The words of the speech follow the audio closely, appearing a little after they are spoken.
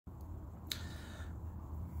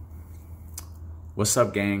What's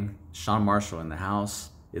up, gang? Sean Marshall in the house.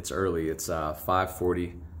 It's early. It's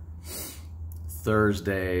 5:40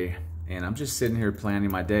 Thursday, and I'm just sitting here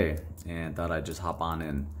planning my day, and thought I'd just hop on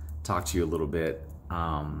and talk to you a little bit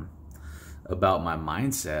about my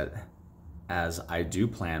mindset as I do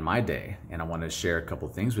plan my day. And I want to share a couple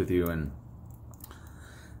things with you. And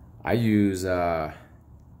I use a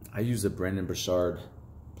Brendon Burchard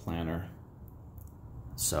planner.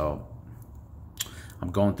 So I'm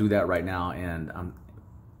going through that right now, and I'm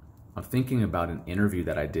thinking about an interview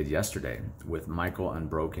that I did yesterday with Michael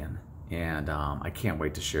Unbroken, and I can't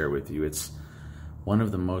wait to share it with you. It's one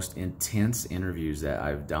of the most intense interviews that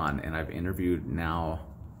I've done, and I've interviewed now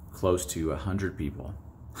close to 100 people.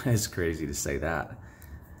 It's crazy to say that.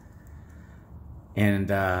 And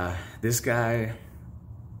this guy,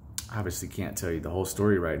 obviously can't tell you the whole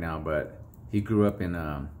story right now, but he grew up in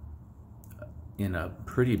a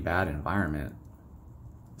pretty bad environment.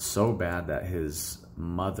 So bad that his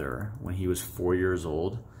mother, when he was 4 years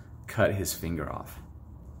old, cut his finger off.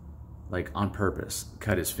 Like on purpose,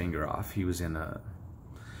 cut his finger off. He was in a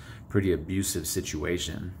pretty abusive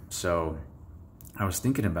situation. So I was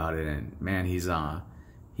thinking about it, and man, he's a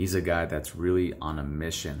guy that's really on a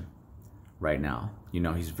mission right now. You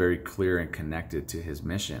know, he's very clear and connected to his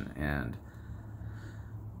mission. And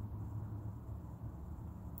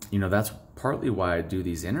you know, that's partly why I do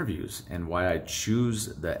these interviews, and why I choose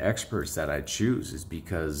the experts that I choose, is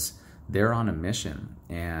because they're on a mission,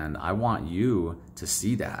 and I want you to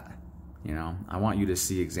see that. You know, I want you to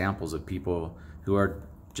see examples of people who are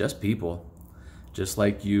just people, just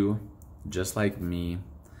like you, just like me,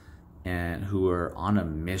 and who are on a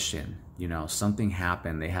mission. You know, something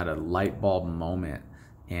happened, they had a light bulb moment,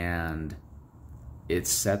 and it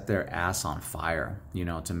set their ass on fire, you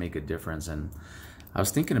know, to make a difference. And I was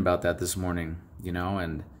thinking about that this morning, you know,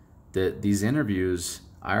 and these interviews,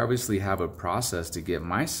 I obviously have a process to get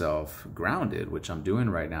myself grounded, which I'm doing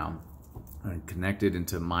right now, and connected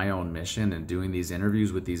into my own mission. And doing these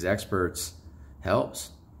interviews with these experts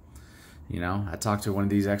helps. You know, I talk to one of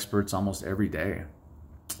these experts almost every day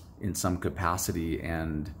in some capacity,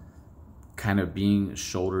 and kind of being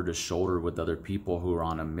shoulder to shoulder with other people who are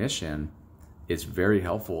on a mission, it's very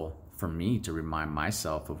helpful for me to remind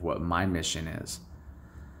myself of what my mission is.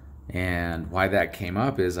 And why that came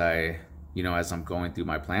up is you know, as I'm going through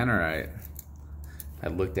my planner, I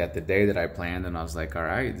looked at the day that I planned, and I was like, all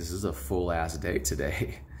right, this is a full ass day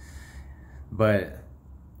today. But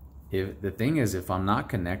the thing is, if I'm not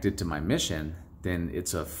connected to my mission, then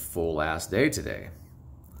it's a full ass day today.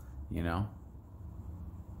 You know,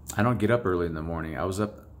 I don't get up early in the morning. I was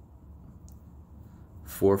up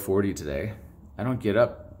 4:40 today. I don't get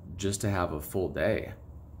up just to have a full day.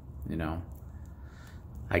 You know,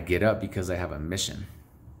 I get up because I have a mission.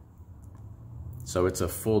 So it's a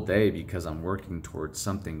full day because I'm working towards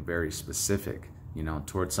something very specific, you know,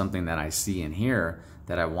 towards something that I see in here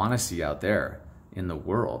that I want to see out there in the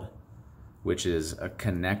world, which is a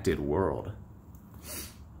connected world.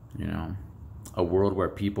 You know, a world where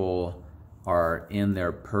people are in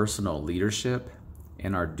their personal leadership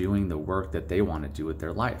and are doing the work that they want to do with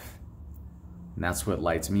their life. And that's what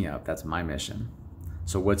lights me up. That's my mission.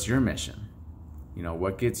 So what's your mission? You know,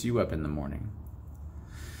 what gets you up in the morning?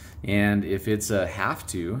 And if it's a have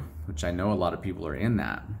to, which I know a lot of people are in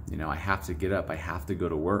that, you know, I have to get up, I have to go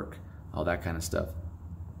to work, all that kind of stuff.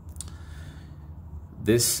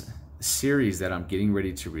 This series that I'm getting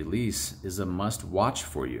ready to release is a must watch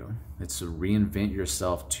for you. It's a Reinvent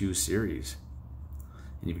Yourself 2 series.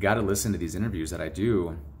 And you've got to listen to these interviews that I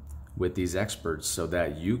do with these experts so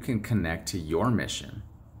that you can connect to your mission,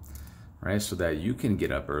 right? So that you can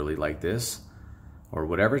get up early like this, or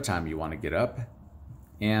whatever time you want to get up,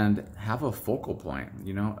 and have a focal point,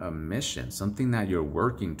 you know, a mission, something that you're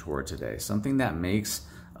working toward today, something that makes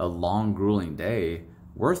a long, grueling day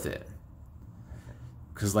worth it.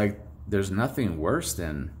 Because, like, there's nothing worse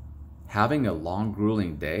than having a long,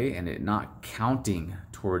 grueling day and it not counting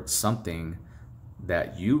towards something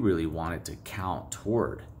that you really wanted to count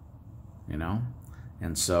toward, you know?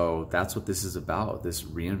 And so that's what this is about, this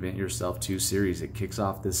Reinvent Yourself 2 series. It kicks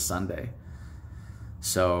off this Sunday.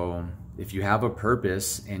 So if you have a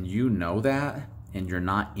purpose and you know that, and you're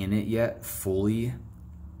not in it yet fully,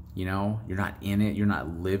 you know, you're not in it, you're not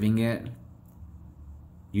living it,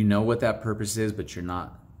 you know what that purpose is, but you're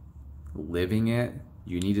not living it,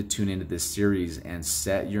 you need to tune into this series and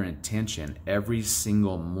set your intention every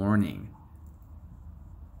single morning.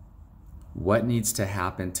 What needs to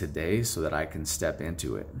happen today so that I can step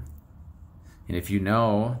into it? And if you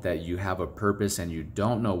know that you have a purpose and you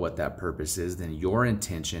don't know what that purpose is, then your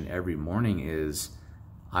intention every morning is,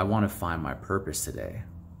 I want to find my purpose today.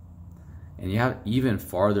 And you have even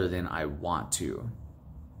farther than I want to.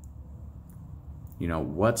 You know,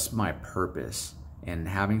 what's my purpose? And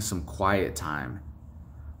having some quiet time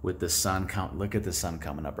with the sun. Look at the sun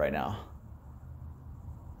coming up right now.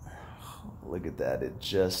 Look at that. It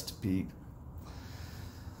just peaked.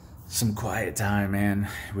 Some quiet time, man,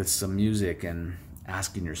 with some music and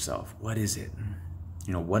asking yourself, what is it?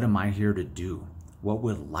 You know, what am I here to do? What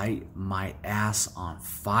would light my ass on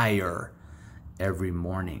fire every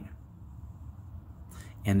morning?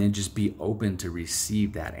 And then just be open to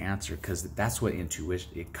receive that answer, because that's what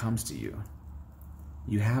intuition, it comes to you.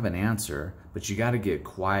 You have an answer, but you got to get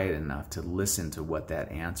quiet enough to listen to what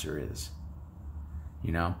that answer is.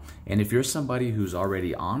 You know? And if you're somebody who's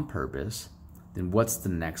already on purpose, then what's the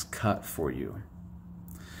next cut for you?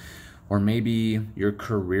 Or maybe your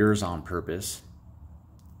career's on purpose,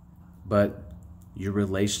 but your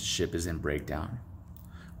relationship is in breakdown.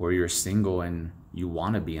 Or you're single and you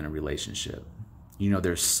want to be in a relationship. You know,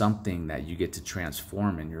 there's something that you get to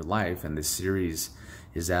transform in your life, and this series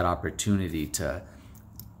is that opportunity to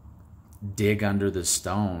dig under the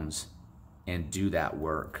stones and do that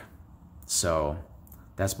work. So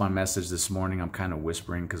that's my message this morning. I'm kind of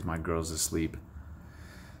whispering because my girl's asleep.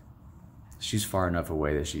 She's far enough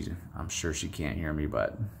away that I'm sure she can't hear me,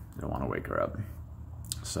 but I don't want to wake her up.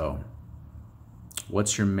 So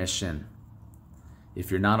what's your mission? If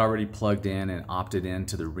you're not already plugged in and opted in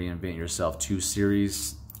to the Reinvent Yourself 2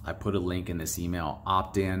 series, I put a link in this email.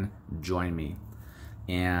 Opt in, join me.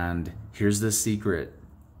 And here's the secret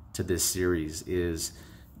to this series is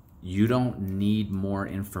you don't need more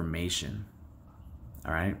information.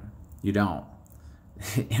 All right? You don't.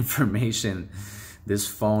 Information, this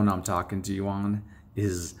phone I'm talking to you on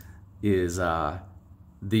is the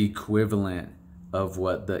equivalent of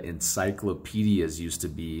what the encyclopedias used to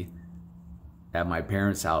be at my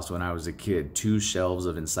parents' house when I was a kid. 2 shelves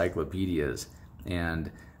of encyclopedias, and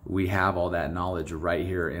we have all that knowledge right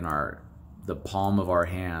here in the palm of our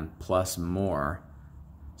hand plus more.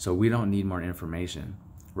 So we don't need more information,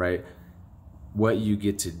 right? What you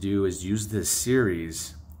get to do is use this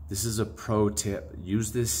series. This is a pro tip.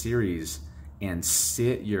 Use this series and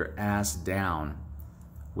sit your ass down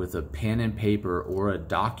with a pen and paper or a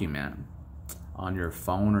document on your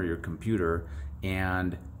phone or your computer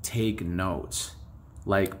and take notes.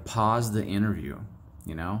 Like, pause the interview,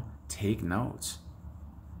 you know, take notes.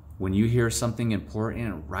 When you hear something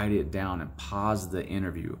important, write it down and pause the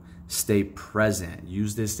interview. Stay present.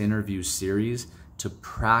 Use this interview series to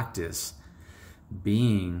practice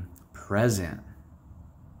being present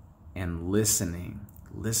and listening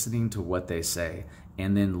to what they say,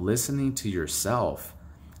 and then listening to yourself,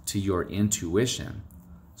 to your intuition,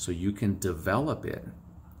 so you can develop it.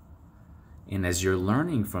 And as you're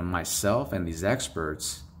learning from myself and these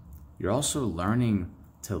experts, you're also learning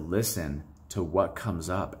to listen to what comes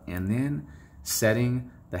up, and then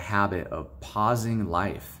setting the habit of pausing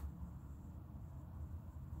life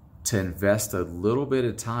to invest a little bit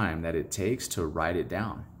of time that it takes to write it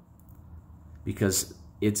down. Because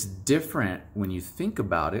it's different when you think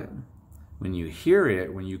about it, when you hear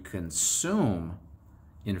it, when you consume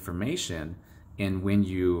information, and when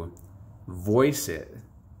you voice it,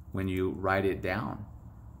 when you write it down.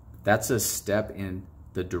 That's a step in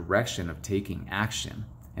the direction of taking action.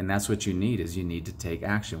 And that's what you need, is you need to take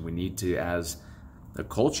action. We need to, as a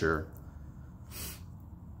culture,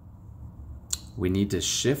 we need to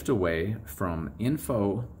shift away from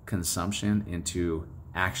info consumption into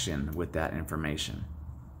action with that information.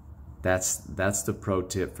 That's the pro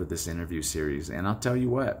tip for this interview series. And I'll tell you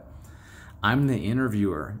what, I'm the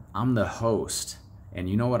interviewer, I'm the host. And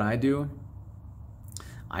you know what I do?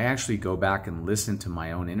 I actually go back and listen to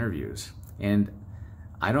my own interviews. And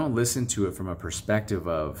I don't listen to it from a perspective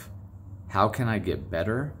of how can I get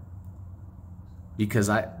better? Because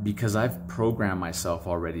I've programmed myself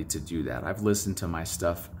already to do that. I've listened to my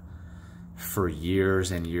stuff for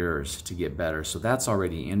years and years to get better. So that's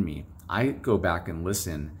already in me. I go back and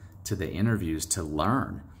listen to the interviews to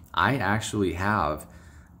learn. I actually have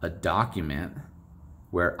a document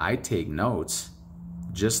where I take notes,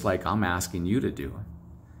 just like I'm asking you to do.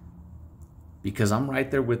 Because I'm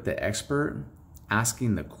right there with the expert,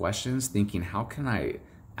 asking the questions, thinking, how can I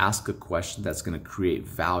ask a question that's going to create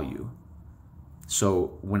value?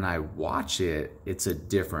 So when I watch it, it's a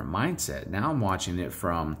different mindset. Now I'm watching it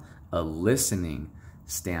from a listening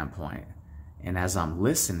standpoint. And as I'm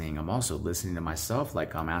listening, I'm also listening to myself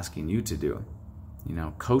like I'm asking you to do, you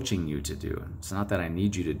know, coaching you to do. It's not that I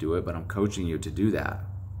need you to do it, but I'm coaching you to do that.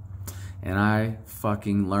 And I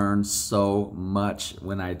fucking learn so much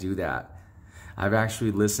when I do that. I've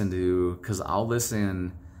actually listened to, because I'll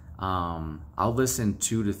listen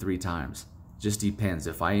 2 to 3 times. Just depends.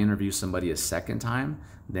 If I interview somebody a second time,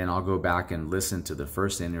 then I'll go back and listen to the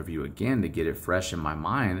first interview again to get it fresh in my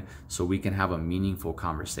mind so we can have a meaningful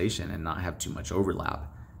conversation and not have too much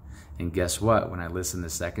overlap. And guess what? When I listen the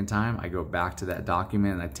second time, I go back to that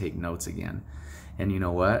document and I take notes again. And you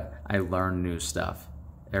know what? I learn new stuff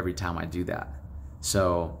every time I do that.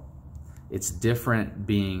 So it's different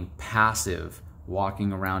being passive,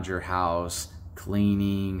 walking around your house,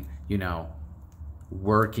 cleaning,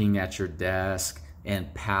 working at your desk,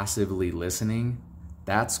 and passively listening.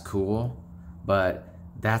 That's cool, but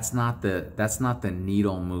that's not the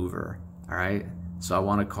needle mover, all right? So I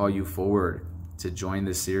want to call you forward to join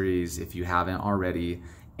the series if you haven't already,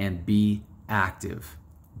 and be active.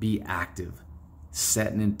 Be active.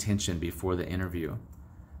 Set an intention before the interview.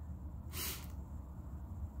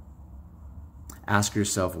 Ask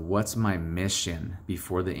yourself, what's my mission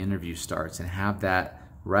before the interview starts? And have that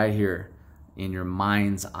right here in your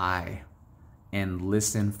mind's eye and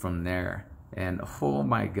listen from there. And oh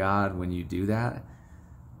my God, when you do that,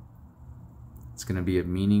 it's going to be a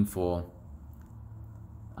meaningful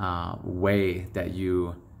way that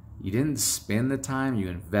you didn't spend the time, you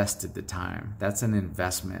invested the time. That's an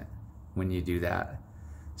investment when you do that.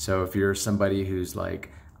 So if you're somebody who's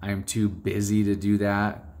like, I'm too busy to do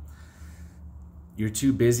that, you're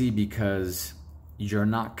too busy because you're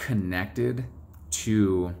not connected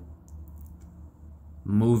to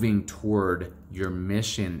moving toward your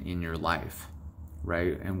mission in your life,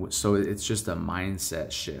 right? And so it's just a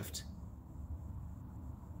mindset shift.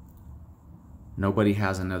 Nobody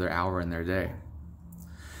has another hour in their day,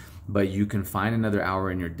 but you can find another hour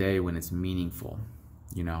in your day when it's meaningful,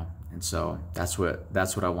 And so that's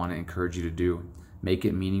what I want to encourage you to do. Make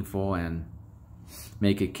it meaningful and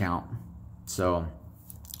make it count. So,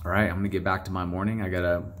 all right, I'm going to get back to my morning. I got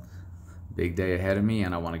a big day ahead of me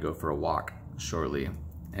and I want to go for a walk shortly.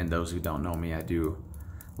 And those who don't know me, I do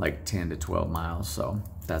like 10 to 12 miles. So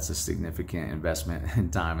that's a significant investment in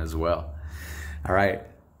time as well. All right,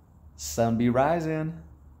 sun be rising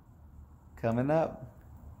coming up.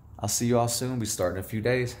 I'll see you all soon. We start in a few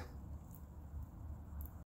days.